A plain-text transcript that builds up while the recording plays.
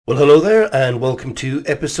Well, hello there, and welcome to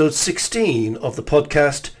episode 16 of the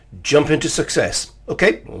podcast Jump Into Success.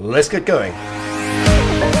 Okay, let's get going.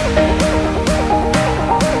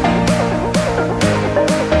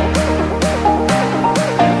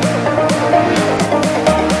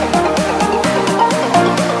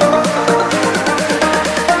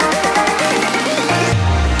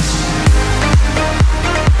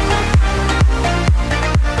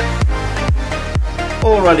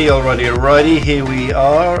 Alrighty, here we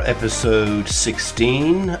are, episode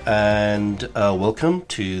 16, and welcome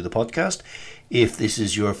to the podcast. If this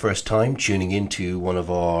is your first time tuning into one of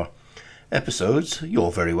our episodes,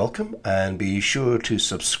 you're very welcome, and be sure to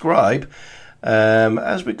subscribe,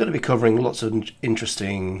 as we're going to be covering lots of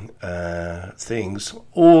interesting things,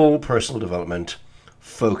 all personal development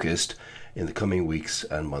focused in the coming weeks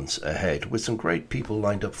and months ahead, with some great people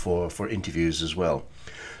lined up for interviews as well.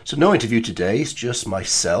 So no interview today, it's just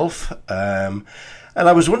myself, and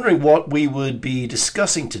I was wondering what we would be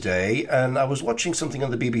discussing today, and I was watching something on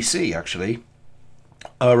the BBC actually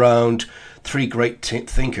around three great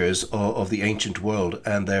thinkers of the ancient world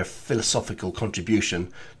and their philosophical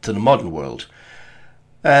contribution to the modern world.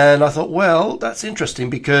 And I thought, well, that's interesting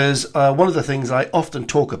because one of the things I often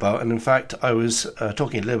talk about, and in fact I was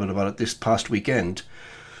talking a little bit about it this past weekend,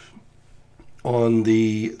 on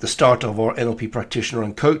the start of our NLP practitioner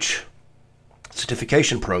and coach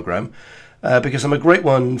certification program, because I'm a great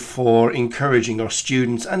one for encouraging our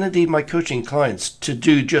students and indeed my coaching clients to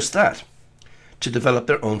do just that, to develop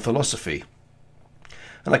their own philosophy.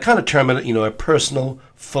 And I kind of term it, a personal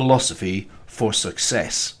philosophy for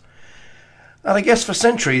success. And I guess for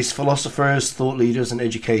centuries, philosophers, thought leaders and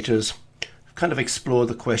educators kind of explore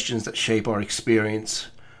the questions that shape our experience.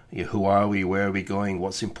 Who are we? Where are we going?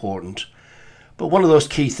 What's important? But one of those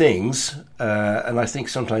key things, and I think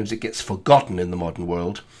sometimes it gets forgotten in the modern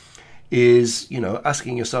world, is,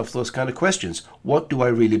 asking yourself those kind of questions. What do I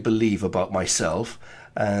really believe about myself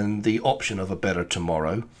and the option of a better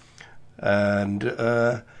tomorrow? And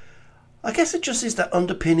I guess it just is that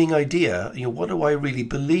underpinning idea, what do I really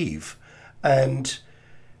believe? And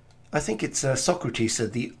I think it's Socrates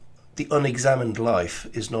said the unexamined life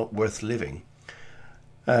is not worth living.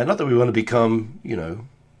 Not that we want to become,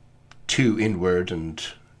 too inward and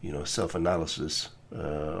self-analysis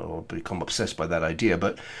or become obsessed by that idea,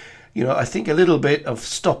 but I think a little bit of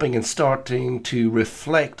stopping and starting to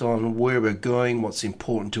reflect on where we're going, what's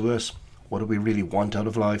important to us, what do we really want out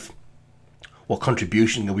of life, what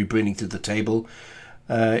contribution are we bringing to the table,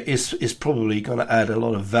 is probably going to add a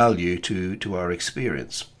lot of value to our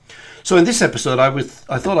experience. So in this episode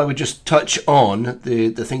I thought I would just touch on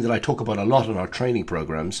the thing that I talk about a lot in our training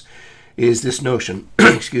programs, is this notion,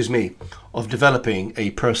 of developing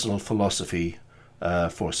a personal philosophy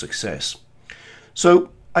for success.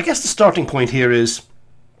 So I guess the starting point here is,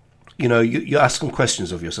 you ask some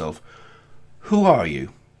questions of yourself. Who are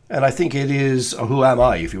you? And I think it is, or who am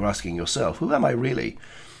I, if you're asking yourself, who am I really?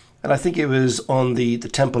 And I think it was on the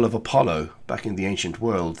temple of Apollo back in the ancient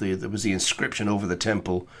world. There was the inscription over the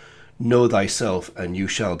temple, "Know thyself and you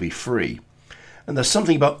shall be free." And there's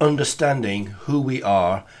something about understanding who we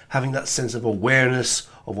are, having that sense of awareness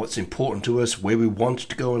of what's important to us, where we want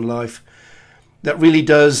to go in life, that really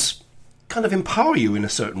does kind of empower you in a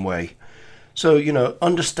certain way. So,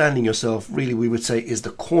 understanding yourself really, we would say, is the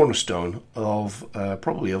cornerstone of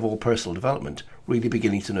probably of all personal development, really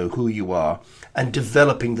beginning to know who you are and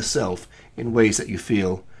developing the self in ways that you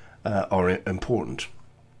feel are important.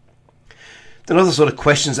 Then other sort of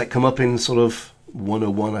questions that come up in sort of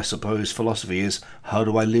 101, I suppose, philosophy is, how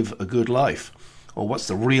do I live a good life? Or what's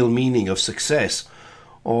the real meaning of success?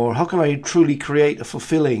 Or how can I truly create a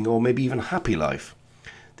fulfilling or maybe even happy life?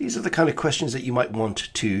 These are the kind of questions that you might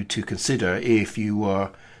want to consider if you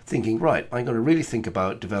are thinking, right, I'm going to really think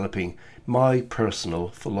about developing my personal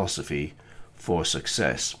philosophy for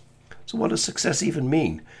success. So what does success even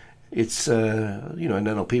mean? It's, in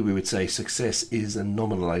NLP we would say success is a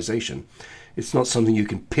nominalization. It's not something you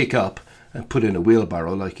can pick up and put in a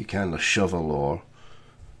wheelbarrow like you can a shovel or,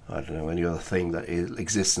 I don't know, any other thing that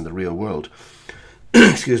exists in the real world.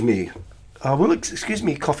 Excuse me. Excuse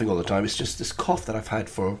me coughing all the time. It's just this cough that I've had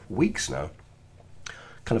for weeks now.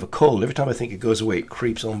 Kind of a cold. Every time I think it goes away, it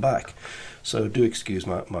creeps on back. So do excuse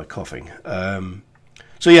my coughing.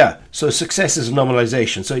 So success is a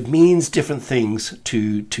nominalization. So it means different things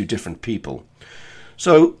to different people.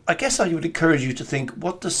 So I guess I would encourage you to think,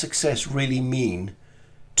 what does success really mean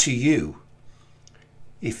to you?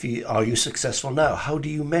 Are you successful now? How do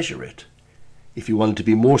you measure it? If you wanted to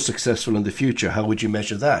be more successful in the future, how would you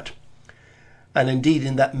measure that? And indeed,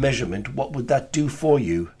 in that measurement, what would that do for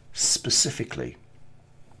you specifically?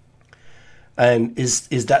 And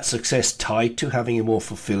is that success tied to having a more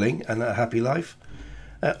fulfilling and a happy life?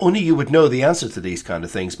 Only you would know the answer to these kind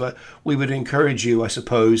of things, but we would encourage you, I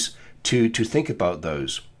suppose, to think about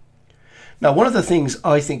those. Now, one of the things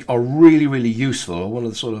I think are really, really useful, or one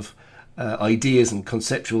of the sort of ideas and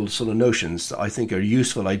conceptual sort of notions that I think are a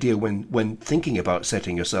useful idea when thinking about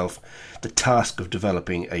setting yourself the task of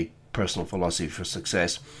developing a personal philosophy for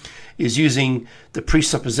success, is using the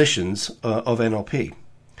presuppositions of NLP.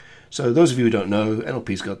 So those of you who don't know,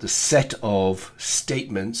 NLP's got this set of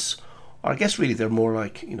statements, or I guess really they're more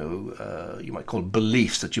like, you might call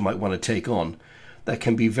beliefs that you might want to take on, that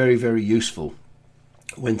can be very, very useful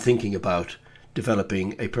when thinking about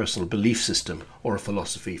developing a personal belief system or a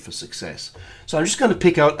philosophy for success. So I'm just going to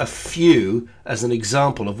pick out a few as an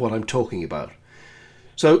example of what I'm talking about.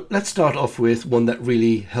 So let's start off with one that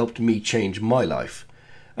really helped me change my life.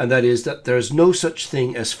 And that is that there's no such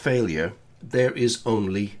thing as failure. There is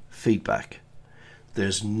only feedback.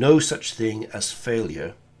 There's no such thing as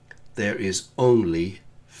failure. There is only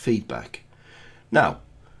feedback. Now,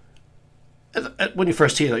 when you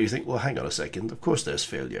first hear that, you think, well, hang on a second, of course there's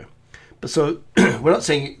failure. But so we're not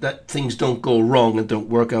saying that things don't go wrong and don't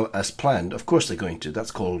work out as planned. Of course they're going to.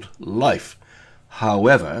 That's called life.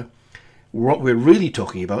 However, what we're really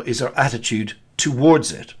talking about is our attitude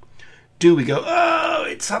towards it. Do we go, oh,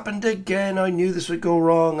 it's happened again, I knew this would go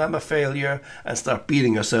wrong, I'm a failure, and start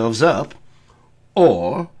beating ourselves up?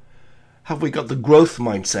 Or have we got the growth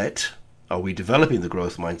mindset? Are we developing the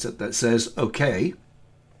growth mindset that says, okay,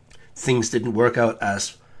 things didn't work out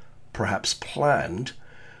as perhaps planned,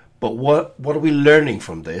 but what are we learning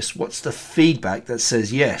from this? What's the feedback that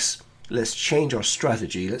says, yes, let's change our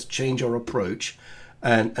strategy, let's change our approach,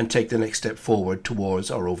 and take the next step forward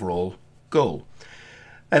towards our overall goal?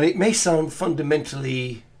 And it may sound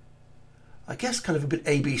fundamentally, I guess, kind of a bit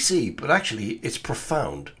ABC, but actually it's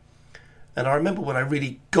profound. And I remember when I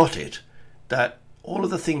really got it, that all of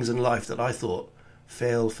the things in life that I thought,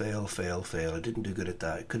 fail, I didn't do good at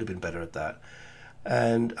that, I could have been better at that.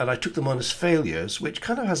 And I took them on as failures, which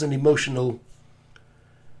kind of has an emotional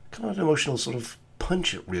sort of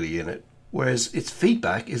punch really in it. Whereas its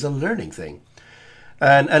feedback is a learning thing.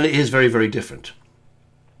 And it is very, very different.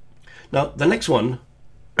 Now, the next one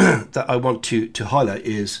that I want to highlight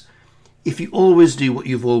is, if you always do what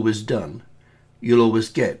you've always done, you'll always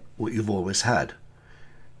get what you've always had.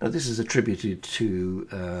 Now, this is attributed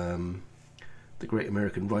to the great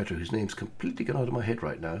American writer whose name's completely gone out of my head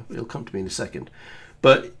right now. It'll come to me in a second.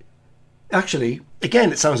 But actually,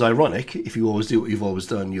 again, it sounds ironic. If you always do what you've always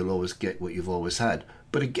done, you'll always get what you've always had.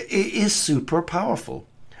 But it is super powerful.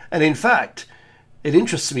 And in fact, it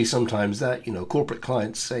interests me sometimes that, corporate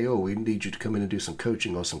clients say, oh, we need you to come in and do some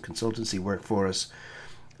coaching or some consultancy work for us.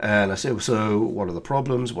 And I say, well, so what are the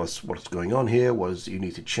problems? What's going on here? What is you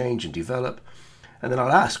need to change and develop? And then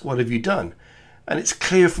I'll ask, what have you done? And it's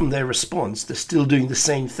clear from their response, they're still doing the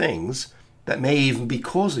same things that may even be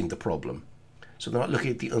causing the problem. So they're not looking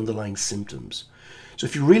at the underlying symptoms. So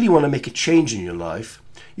if you really want to make a change in your life,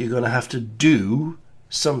 you're going to have to do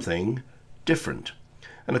something different.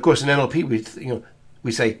 And of course, in NLP,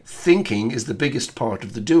 we say thinking is the biggest part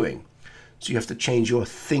of the doing. So you have to change your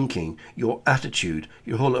thinking, your attitude,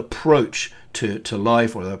 your whole approach to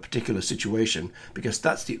life or a particular situation, because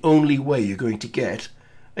that's the only way you're going to get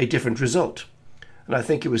a different result. And I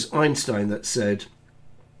think it was Einstein that said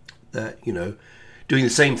that, doing the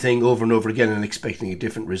same thing over and over again and expecting a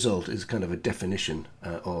different result is kind of a definition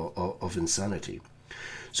of insanity.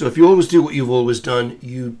 So if you always do what you've always done,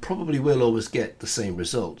 you probably will always get the same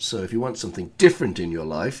result. So if you want something different in your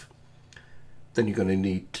life, then you're going to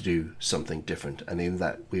need to do something different. And in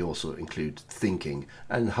that, we also include thinking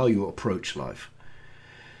and how you approach life.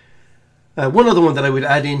 One other one that I would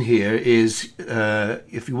add in here is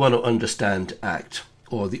if you want to understand, act,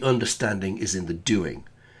 or the understanding is in the doing.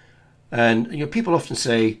 And people often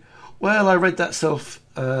say, well, I read that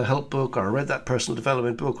self-help book, or I read that personal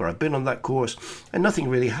development book, or I've been on that course, and nothing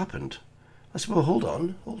really happened. I said, well, hold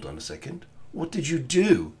on a second. What did you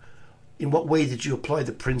do? In what way did you apply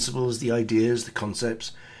the principles, the ideas, the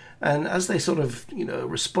concepts? And as they sort of,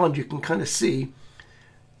 respond, you can kind of see,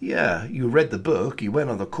 yeah, you read the book, you went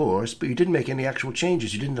on the course, but you didn't make any actual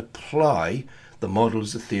changes. You didn't apply the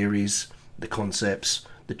models, the theories, the concepts,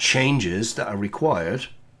 the changes that are required,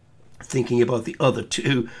 thinking about the other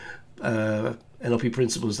two NLP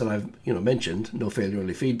principles that I've mentioned, no failure,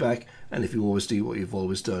 only feedback, and if you always do what you've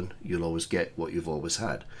always done, you'll always get what you've always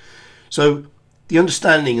had. So the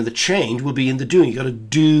understanding and the change will be in the doing. You've got to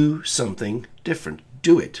do something different.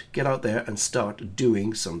 Do it. Get out there and start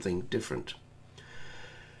doing something different.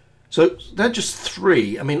 So they're just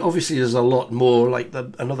three. I mean, obviously there's a lot more. Like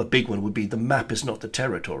another big one would be the map is not the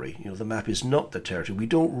territory. The map is not the territory. We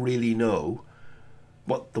don't really know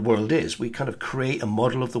what the world is. We kind of create a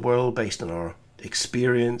model of the world based on our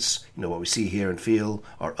experience, what we see, hear and feel,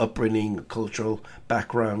 our upbringing, cultural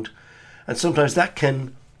background. And sometimes that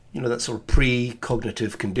can, that sort of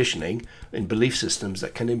pre-cognitive conditioning in belief systems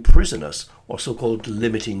that can imprison us, or so-called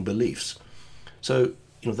limiting beliefs. So,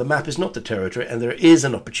 the map is not the territory, and there is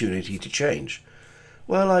an opportunity to change.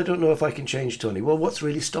 Well, I don't know if I can change, Tony. Well, what's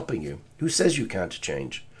really stopping you? Who says you can't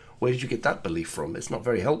change? Where did you get that belief from? It's not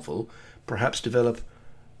very helpful. Perhaps develop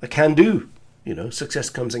a can-do.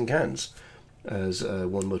 Success comes in cans, as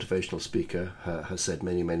one motivational speaker has said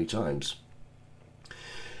many, many times.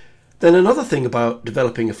 Then another thing about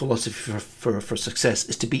developing a philosophy for success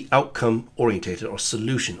is to be outcome-orientated or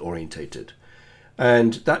solution-orientated.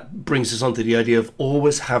 And that brings us on to the idea of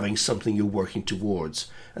always having something you're working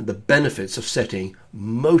towards, and the benefits of setting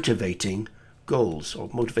motivating goals or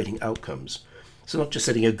motivating outcomes. So not just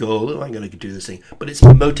setting a goal, oh, I'm going to do this thing, but it's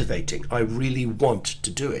motivating. I really want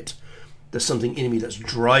to do it. There's something in me that's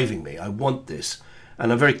driving me. I want this.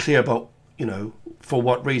 And I'm very clear about, for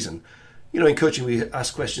what reason. In coaching, we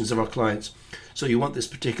ask questions of our clients. So you want this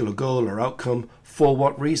particular goal or outcome, for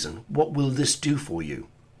what reason? What will this do for you?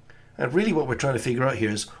 And really what we're trying to figure out here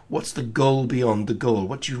is, what's the goal beyond the goal?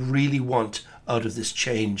 What do you really want out of this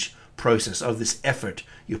change process, out of this effort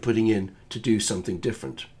you're putting in to do something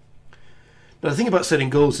different? Now, the thing about setting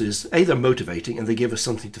goals is, A, they're motivating and they give us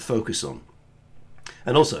something to focus on.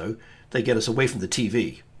 And also, they get us away from the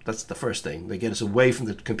TV. That's the first thing. They get us away from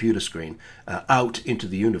the computer screen, out into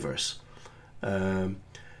the universe.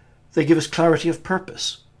 They give us clarity of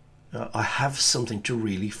purpose. I have something to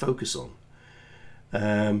really focus on.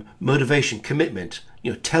 Motivation, commitment.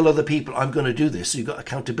 Tell other people I'm going to do this. So you've got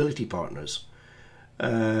accountability partners.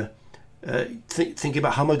 Think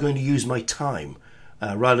about, how am I going to use my time,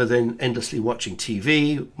 rather than endlessly watching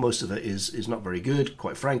TV. Most of it is not very good,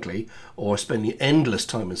 quite frankly, or spending endless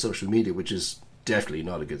time on social media, which is definitely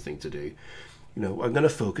not a good thing to do. I'm going to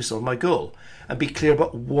focus on my goal and be clear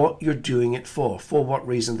about what you're doing it for what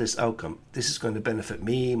reason, this outcome. This is going to benefit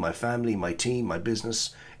me, my family, my team, my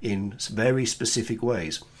business in very specific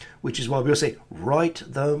ways, which is why we'll say, write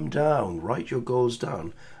them down, write your goals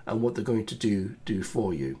down and what they're going to do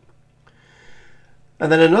for you.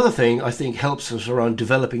 And then another thing I think helps us around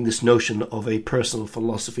developing this notion of a personal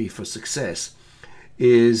philosophy for success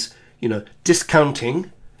is,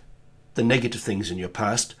 discounting the negative things in your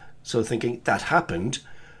past. So thinking, that happened,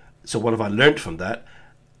 so what have I learned from that?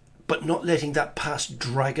 But not letting that past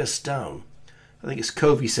drag us down. I think as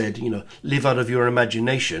Covey said, live out of your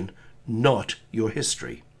imagination, not your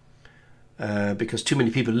history. Because too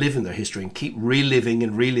many people live in their history and keep reliving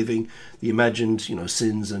the imagined,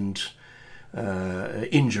 sins and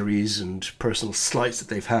injuries and personal slights that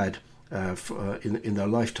they've had in their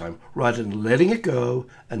lifetime, rather than letting it go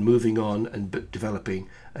and moving on and developing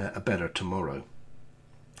a better tomorrow.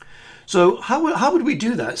 So how would we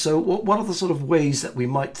do that? So what are the sort of ways that we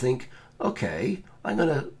might think, okay, I'm going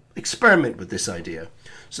to experiment with this idea?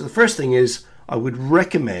 So the first thing is, I would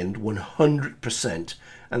recommend 100%,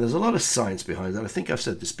 and there's a lot of science behind that, I think I've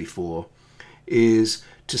said this before, is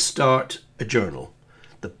to start a journal.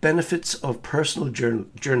 The benefits of personal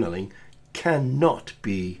journaling cannot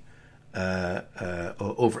be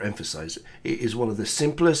overemphasized. It is one of the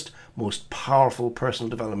simplest, most powerful personal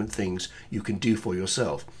development things you can do for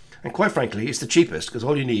yourself. And quite frankly, it's the cheapest, because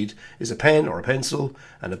all you need is a pen or a pencil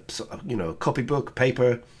and a copybook,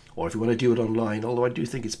 paper, or if you want to do it online, although I do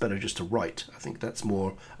think it's better just to write. I think that's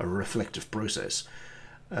more a reflective process.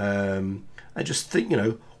 I just think,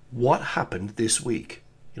 what happened this week?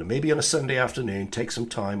 Maybe on a Sunday afternoon, take some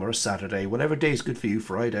time, or a Saturday, whatever day is good for you,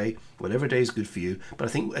 Friday, whatever day is good for you. But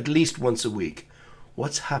I think at least once a week,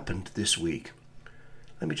 what's happened this week?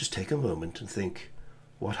 Let me just take a moment and think,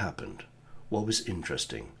 what happened? What was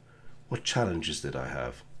interesting? What challenges did I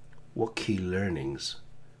have? What key learnings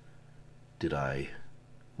did I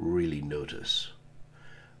really notice?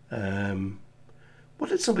 What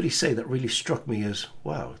did somebody say that really struck me as,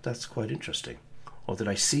 wow, that's quite interesting? Or did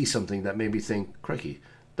I see something that made me think, crikey,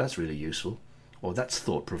 that's really useful, or that's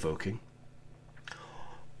thought-provoking?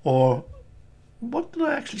 Or what did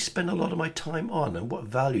I actually spend a lot of my time on, and what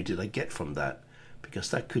value did I get from that?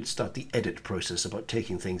 Because that could start the edit process about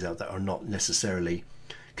taking things out that are not necessarily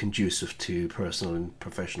conducive to personal and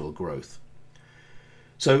professional growth.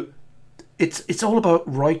 So it's all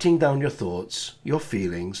about writing down your thoughts, your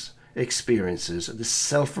feelings, experiences. This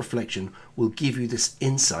self-reflection will give you this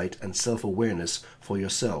insight and self-awareness for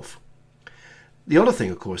yourself. The other thing,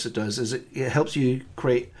 of course, it does is it helps you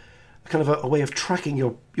create kind of a way of tracking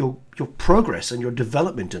your progress and your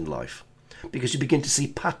development in life, because you begin to see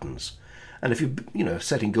patterns. And if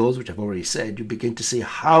setting goals, which I've already said, you begin to see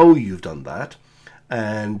how you've done that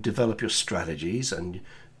and develop your strategies, and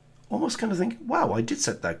almost kind of think, wow, I did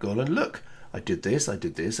set that goal, and look, I did this, I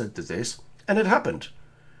did this, I did this, and it happened.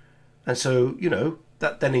 And so,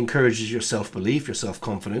 that then encourages your self-belief, your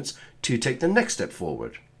self-confidence to take the next step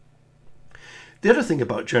forward. The other thing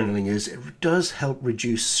about journaling is it does help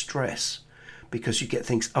reduce stress, because you get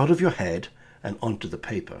things out of your head and onto the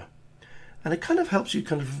paper. And it kind of helps you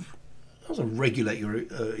doesn't regulate your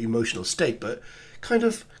emotional state, but kind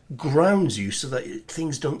of grounds you so that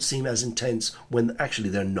things don't seem as intense when actually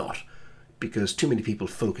they're not. Because too many people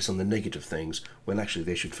focus on the negative things when actually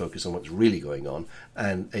they should focus on what's really going on,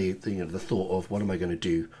 and the thought of what am I going to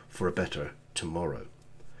do for a better tomorrow.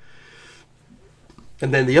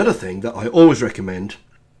 And then the other thing that I always recommend,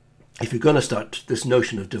 if you're going to start this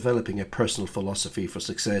notion of developing a personal philosophy for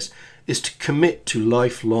success, is to commit to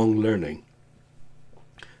lifelong learning.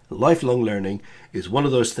 Lifelong learning is one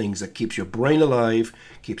of those things that keeps your brain alive,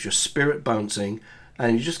 keeps your spirit bouncing,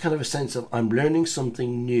 and you just kind of a sense of, I'm learning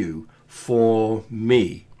something new for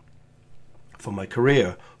me, for my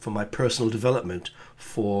career, for my personal development,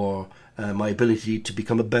 for my ability to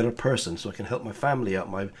become a better person, so I can help my family out,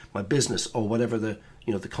 my business, or whatever the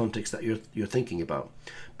context that you're thinking about.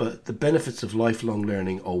 But the benefits of lifelong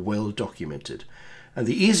learning are well documented. And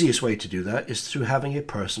the easiest way to do that is through having a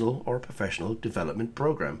personal or a professional development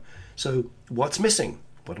program. So what's missing?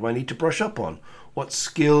 What do I need to brush up on? What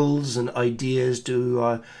skills and ideas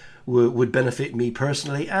would benefit me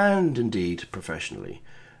personally and indeed professionally?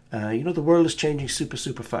 The world is changing super,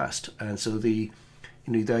 super fast. And so the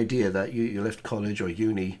idea that you left college or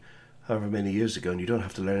uni however many years ago and you don't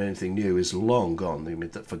have to learn anything new is long gone.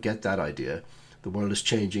 Forget that idea. The world is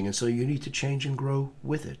changing, and so you need to change and grow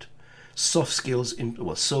with it. Soft skills,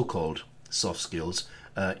 so-called soft skills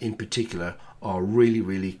in particular, are really,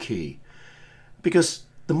 really key. Because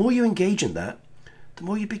the more you engage in that, the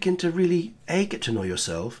more you begin to really, A, get to know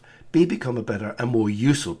yourself, B, become a better and more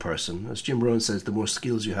useful person. As Jim Rohn says, the more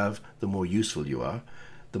skills you have, the more useful you are,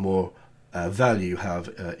 the more value you have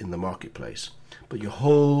in the marketplace. But your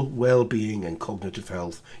whole well-being and cognitive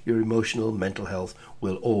health, your emotional, mental health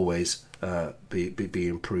will always be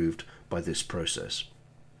improved by this process.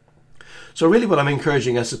 So really what I'm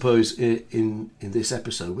encouraging, I suppose, in this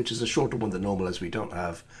episode, which is a shorter one than normal as we don't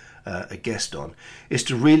have a guest on, is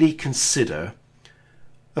to really consider,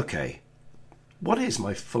 okay, what is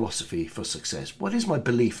my philosophy for success? What is my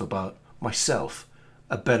belief about myself,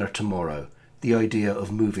 a better tomorrow, the idea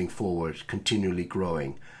of moving forward, continually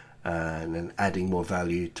growing, and then adding more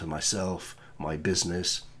value to myself, my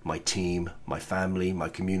business, my team, my family, my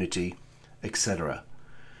community, etc.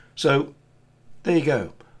 So there you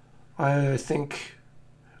go. I think,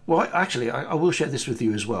 well, actually, I will share this with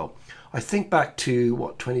you as well. I think back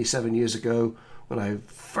to, 27 years ago when I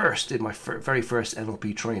first did my very first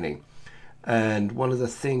NLP training. And one of the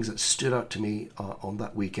things that stood out to me on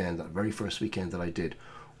that weekend, that very first weekend that I did,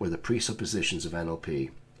 were the presuppositions of NLP.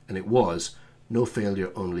 And it was, no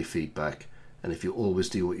failure, only feedback. And if you always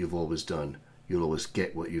do what you've always done, you'll always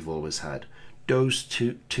get what you've always had. Those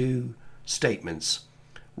two statements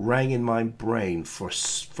rang in my brain for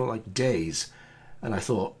like days, and I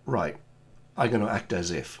thought, right, I'm going to act as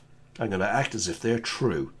if they're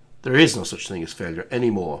true. There is no such thing as failure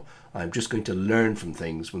anymore. I'm just going to learn from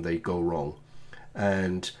things when they go wrong,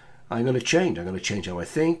 and I'm going to change. I'm going to change how I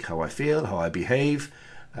think, how I feel, how I behave.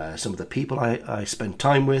 Some of the people I spend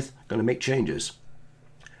time with, going to make changes,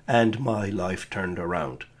 and my life turned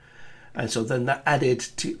around. And so then that added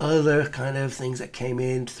to other kind of things that came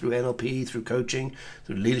in through NLP, through coaching,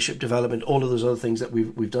 through leadership development, all of those other things that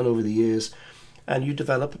we've done over the years. And you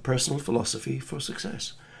develop a personal philosophy for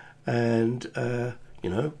success. And, a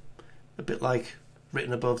bit like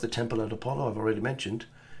written above the temple at Apollo, I've already mentioned,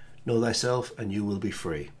 know thyself and you will be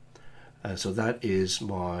free. And so that is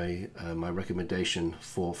my recommendation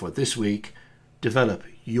for this week. Develop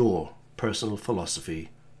your personal philosophy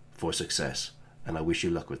for success. And I wish you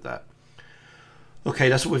luck with that. Okay,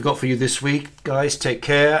 that's what we've got for you this week. Guys, take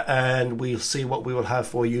care, and we'll see what we will have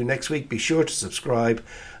for you next week. Be sure to subscribe,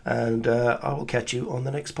 and I will catch you on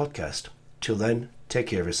the next podcast. Till then, take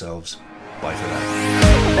care of yourselves. Bye for now.